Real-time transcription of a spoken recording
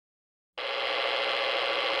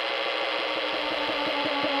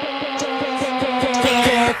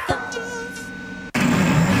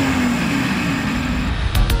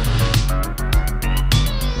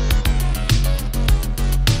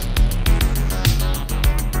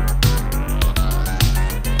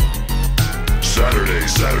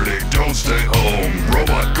Saturday, don't stay home.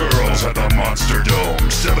 Robot girls at the Monster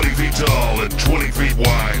Dome. 70 feet tall and 20 feet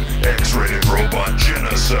wide. X-rated robot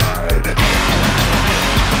genocide.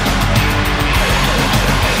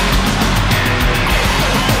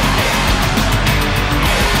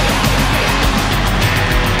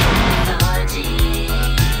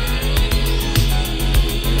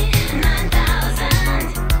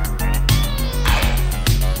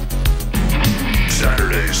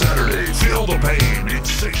 Saturday, feel the pain.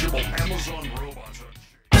 Insatiable Amazon robots.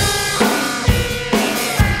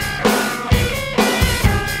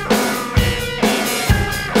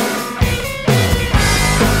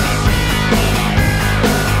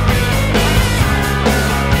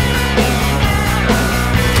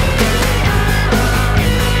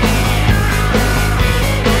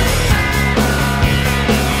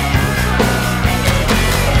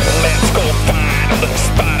 Let's go find a little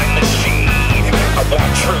spot in the shade. I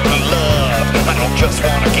want true love, I don't just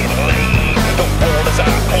wanna get laid. The world is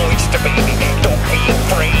our oyster, baby, don't be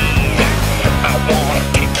afraid. I wanna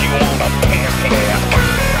pick you on a pancake.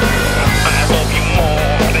 I love you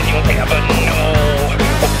more than you'll ever know.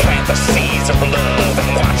 We'll plant the seeds of love and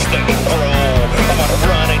watch them grow. I wanna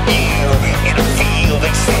run at you in a field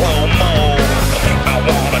in slow-mo. I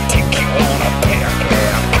wanna take you on a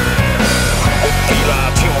pancake. We'll feel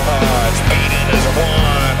our two hearts beating as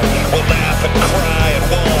one. We'll laugh and cry and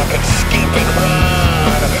walk and skip and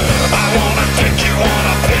run. I wanna take you on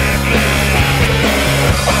a picnic.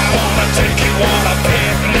 I wanna take you on a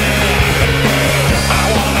picnic. I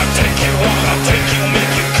wanna take you,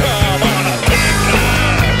 make you come on a picnic.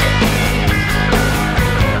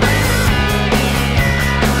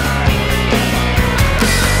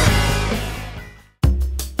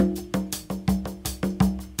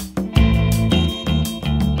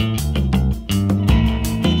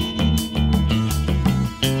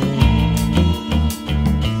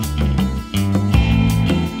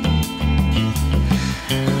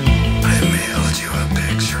 I mailed you a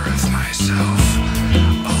picture of myself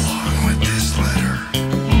along with this letter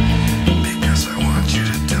because I want you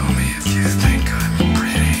to tell me if you think I'm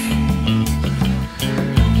pretty.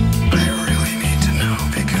 I really need to know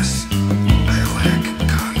because I lack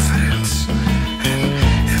confidence, and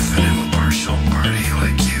if an impartial party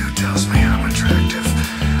like you tells me I'm attractive,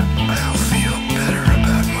 I'll feel better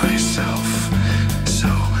about myself. So,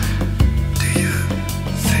 do you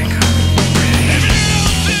think I'm pretty?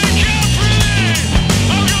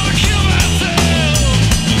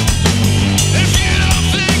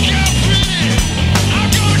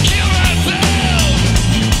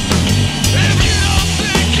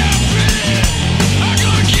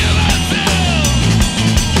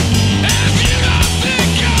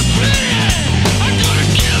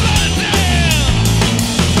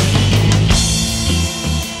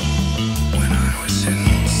 When I was in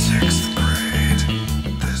 6th grade,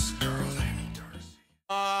 this girl named Darcy.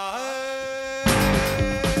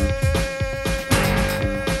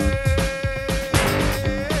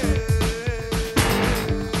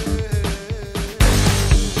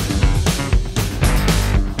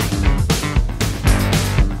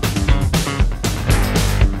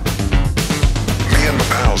 Me and my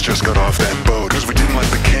pals just got off that boat because we didn't like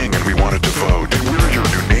the king and we wanted to vote. And we're your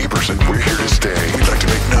new neighbors and we're here to stay. We'd like to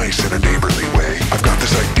make nice in a neighborly way. I've got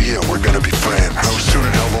this idea, we're gonna be friends. How soon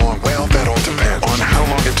and how long? Well, that all depends on how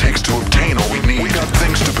long it takes to obtain all we need. We got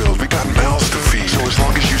things to build, we got mouths to feed. So as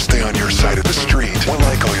long as you stay on your side of the street, we'll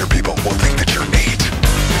like all your people, we'll think that you're neat.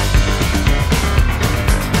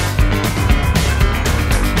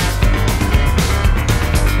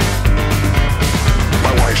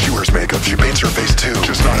 My wife, she wears makeup, she paints her face too.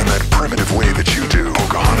 Just not in that primitive way that you do.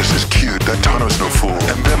 Pocahontas is cute, that Tano's no fool.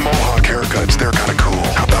 And them mohawk haircuts, they're kinda cool.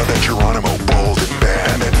 How about that Geronimo, bold and bad?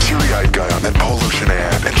 And that teary-eyed guy on that pollution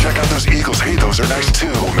ad. And check out those eagles, hey, those are nice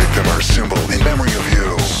too. We'll make them our symbol in memory of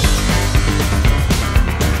you.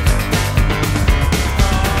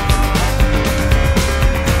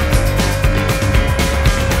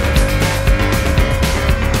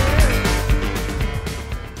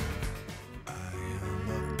 I am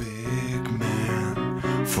a big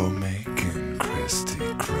man for making Kristy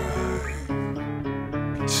cry.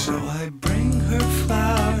 So I bring her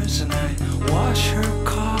flowers and I wash her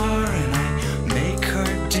car and I make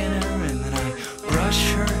her dinner and then I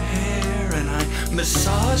brush her hair and I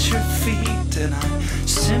massage her feet and I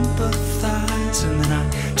sympathize and then I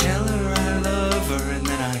tell her I love her and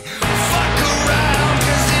then I fuck around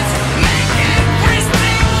 'cause it's making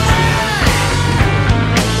Kristy cry.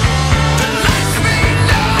 But lets me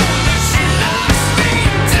know that she loves me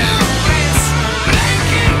too. It's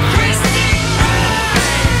making Kristy cry.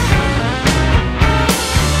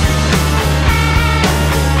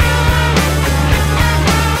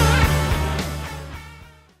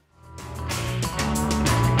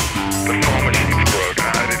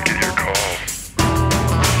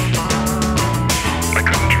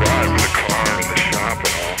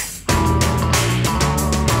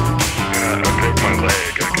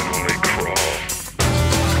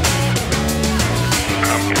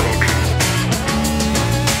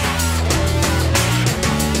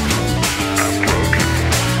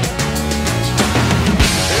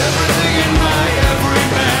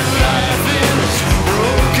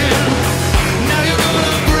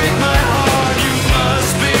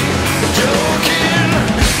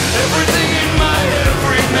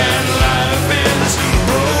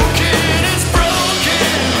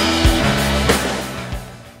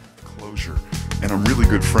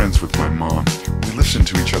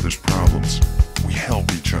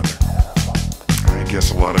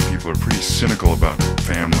 guess a lot of people are pretty cynical about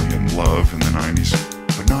family and love in the 90s,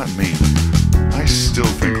 but not me. I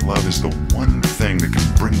still think love is the one thing that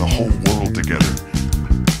can bring the whole world together.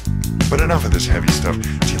 But enough of this heavy stuff.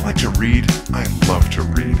 Do you like to read? I love to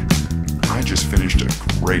read. I just finished a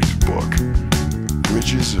great book.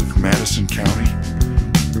 Bridges of Madison County.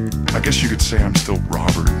 I guess you could say I'm still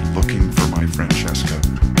Robert looking for my Francesca.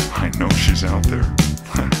 I know she's out there.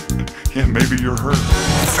 Yeah, maybe you're her.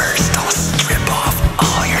 First I'll strip